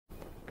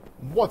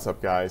What's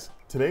up, guys?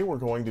 Today we're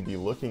going to be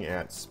looking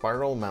at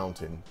Spiral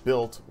Mountain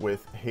built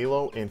with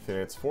Halo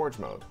Infinite's Forge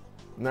mode.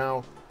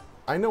 Now,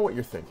 I know what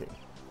you're thinking.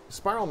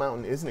 Spiral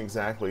Mountain isn't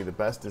exactly the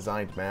best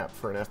designed map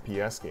for an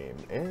FPS game,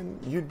 and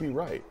you'd be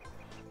right.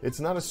 It's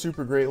not a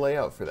super great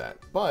layout for that,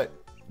 but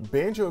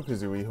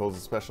Banjo-Kazooie holds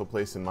a special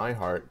place in my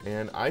heart,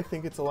 and I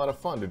think it's a lot of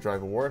fun to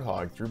drive a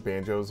warthog through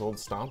Banjo's old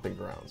stomping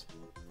grounds.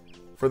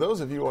 For those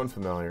of you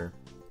unfamiliar,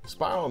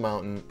 Spiral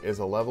Mountain is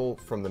a level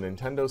from the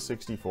Nintendo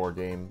 64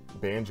 game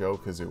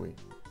Banjo-Kazooie.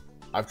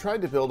 I've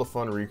tried to build a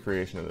fun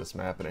recreation of this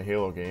map in a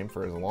Halo game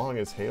for as long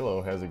as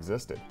Halo has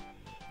existed.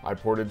 I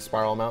ported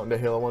Spiral Mountain to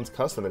Halo 1's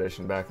Custom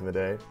Edition back in the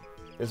day,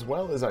 as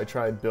well as I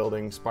tried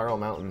building Spiral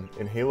Mountain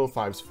in Halo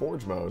 5's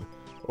Forge mode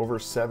over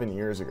 7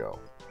 years ago.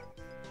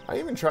 I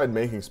even tried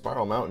making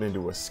Spiral Mountain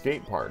into a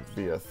skate park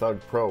via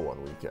Thug Pro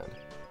one weekend.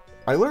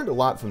 I learned a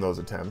lot from those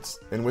attempts,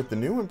 and with the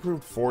new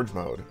improved Forge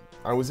mode,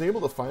 I was able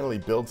to finally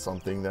build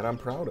something that I'm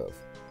proud of.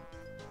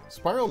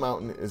 Spiral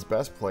Mountain is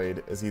best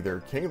played as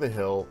either King of the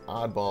Hill,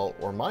 Oddball,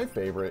 or my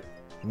favorite,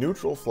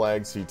 Neutral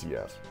Flag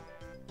CTF.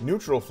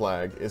 Neutral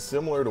Flag is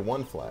similar to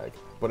One Flag,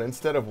 but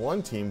instead of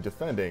one team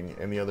defending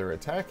and the other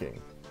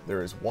attacking,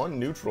 there is one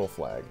neutral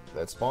flag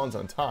that spawns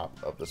on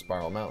top of the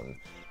Spiral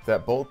Mountain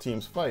that both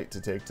teams fight to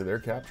take to their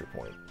capture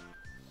point.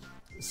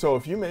 So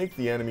if you make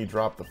the enemy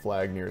drop the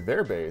flag near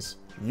their base,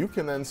 you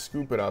can then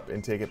scoop it up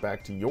and take it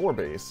back to your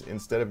base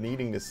instead of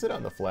needing to sit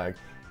on the flag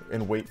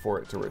and wait for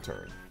it to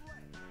return.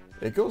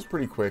 It goes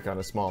pretty quick on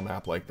a small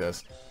map like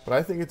this, but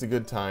I think it's a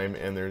good time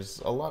and there's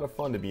a lot of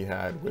fun to be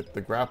had with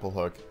the grapple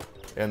hook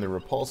and the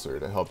repulsor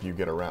to help you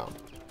get around.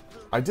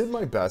 I did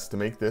my best to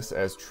make this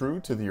as true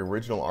to the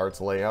original art's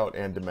layout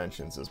and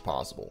dimensions as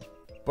possible,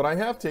 but I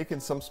have taken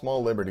some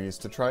small liberties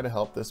to try to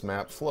help this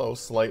map flow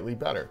slightly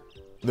better.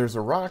 There's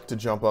a rock to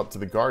jump up to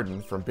the garden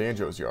from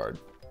Banjo's yard,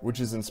 which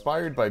is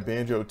inspired by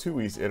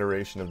Banjo-Tooie's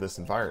iteration of this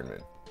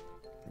environment.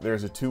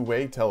 There's a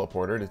two-way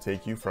teleporter to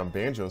take you from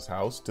Banjo's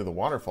house to the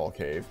waterfall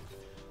cave,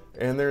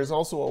 and there's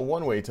also a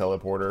one-way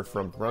teleporter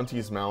from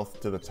Grunty's mouth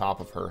to the top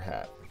of her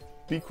hat.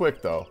 Be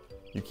quick though,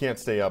 you can't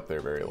stay up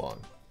there very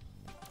long.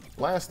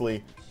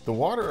 Lastly, the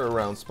water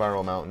around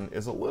Spiral Mountain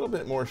is a little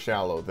bit more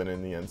shallow than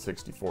in the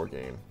N64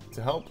 game,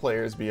 to help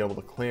players be able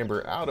to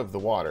clamber out of the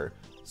water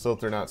so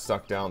that they're not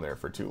stuck down there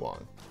for too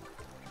long.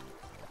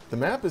 The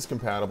map is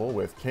compatible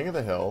with King of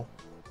the Hill,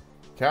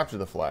 Capture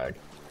the Flag,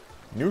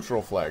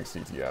 Neutral Flag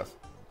CTF,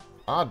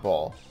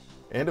 Oddball,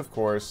 and of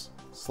course,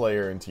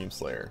 Slayer and Team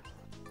Slayer.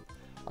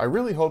 I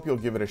really hope you'll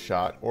give it a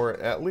shot, or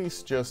at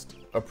least just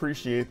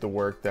appreciate the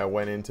work that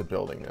went into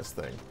building this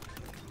thing.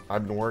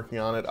 I've been working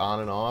on it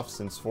on and off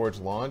since Forge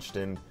launched,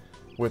 and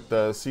with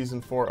the Season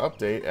 4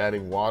 update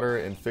adding water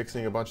and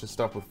fixing a bunch of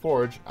stuff with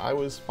Forge, I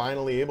was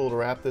finally able to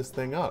wrap this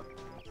thing up.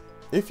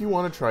 If you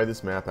want to try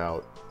this map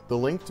out, the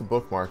link to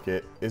bookmark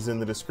it is in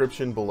the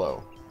description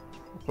below.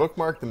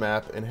 Bookmark the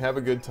map and have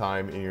a good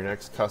time in your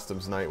next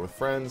customs night with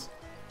friends.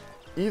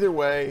 Either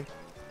way,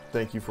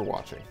 thank you for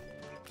watching.